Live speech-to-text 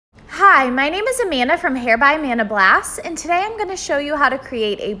Hi, my name is Amanda from Hair by Amanda Blass, and today I'm going to show you how to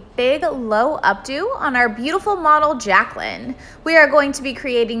create a big low updo on our beautiful model Jacqueline. We are going to be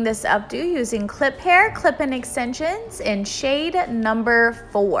creating this updo using ClipHair clip-in extensions in shade number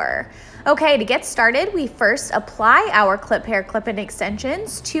 4. Okay, to get started, we first apply our ClipHair clip-in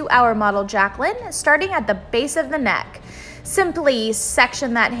extensions to our model Jacqueline, starting at the base of the neck. Simply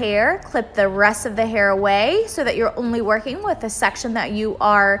section that hair, clip the rest of the hair away so that you're only working with the section that you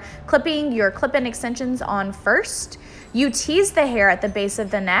are clipping your clip-in extensions on first. You tease the hair at the base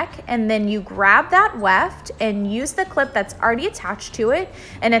of the neck, and then you grab that weft and use the clip that's already attached to it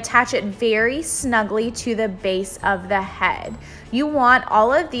and attach it very snugly to the base of the head. You want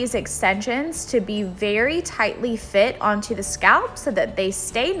all of these extensions to be very tightly fit onto the scalp so that they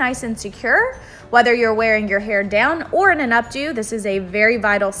stay nice and secure. Whether you're wearing your hair down or in an updo, this is a very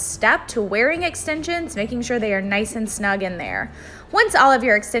vital step to wearing extensions, making sure they are nice and snug in there. Once all of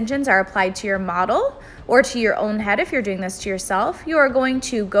your extensions are applied to your model or to your own head, if you're doing this to yourself, you are going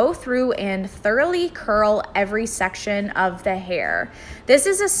to go through and thoroughly curl every section of the hair. This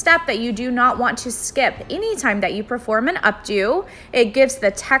is a step that you do not want to skip anytime that you perform an updo. It gives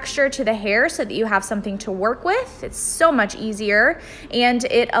the texture to the hair so that you have something to work with. It's so much easier, and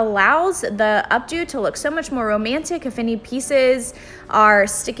it allows the updo to look so much more romantic. If any pieces are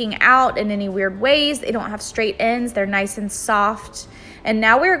sticking out in any weird ways, they don't have straight ends, they're nice and soft. And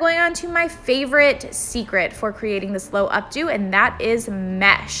now we're going on to my favorite secret for creating this low updo, and that is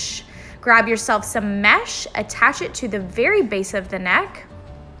mesh. Grab yourself some mesh, attach it to the very base of the neck,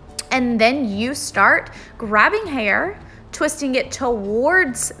 and then you start grabbing hair, twisting it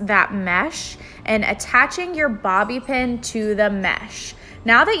towards that mesh, and attaching your bobby pin to the mesh.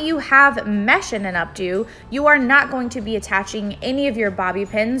 Now that you have mesh in an updo, you are not going to be attaching any of your bobby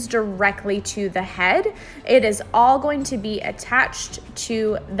pins directly to the head. It is all going to be attached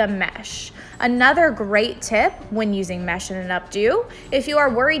to the mesh. Another great tip when using mesh in an updo, if you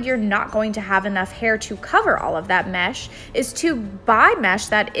are worried you're not going to have enough hair to cover all of that mesh, is to buy mesh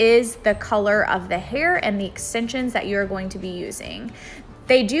that is the color of the hair and the extensions that you're going to be using.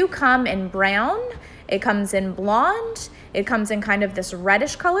 They do come in brown, it comes in blonde, it comes in kind of this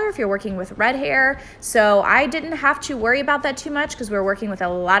reddish color if you're working with red hair. So I didn't have to worry about that too much because we're working with a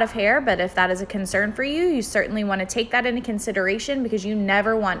lot of hair, but if that is a concern for you, you certainly want to take that into consideration because you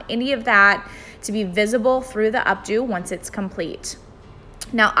never want any of that to be visible through the updo once it's complete.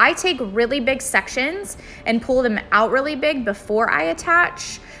 Now I take really big sections and pull them out really big before I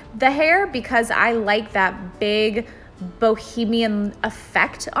attach the hair because I like that big bohemian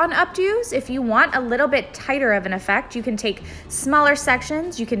effect on updos. If you want a little bit tighter of an effect, you can take smaller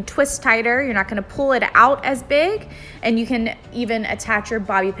sections, you can twist tighter, you're not going to pull it out as big, and you can even attach your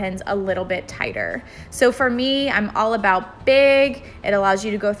bobby pins a little bit tighter. So for me, I'm all about big. It allows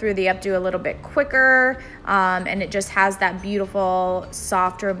you to go through the updo a little bit quicker, and it just has that beautiful,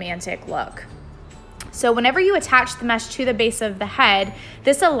 soft, romantic look. So whenever you attach the mesh to the base of the head,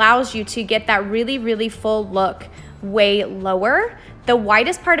 this allows you to get that really, really full look way lower. The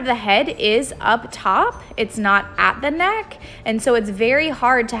widest part of the head is up top. It's not at the neck. And so it's very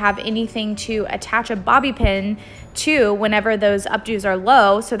hard to have anything to attach a bobby pin to whenever those updos are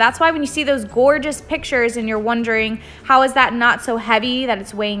low. So that's why when you see those gorgeous pictures and you're wondering, how is that not so heavy that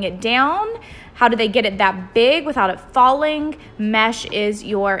it's weighing it down? How do they get it that big without it falling? Mesh is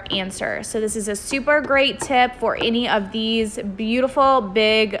your answer. So this is a super great tip for any of these beautiful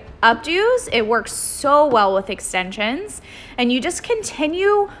big updos. It works so well with extensions, and you just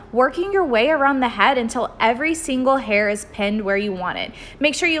continue working your way around the head until every single hair is pinned where you want it.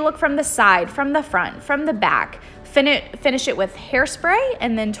 Make sure you look from the side, from the front, from the back. Finish it with hairspray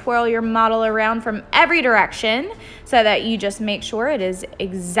and then twirl your model around from every direction so that you just make sure it is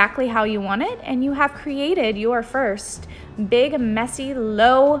exactly how you want it, and you have created your first big, messy,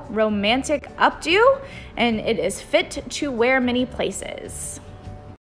 low, romantic updo, and it is fit to wear many places.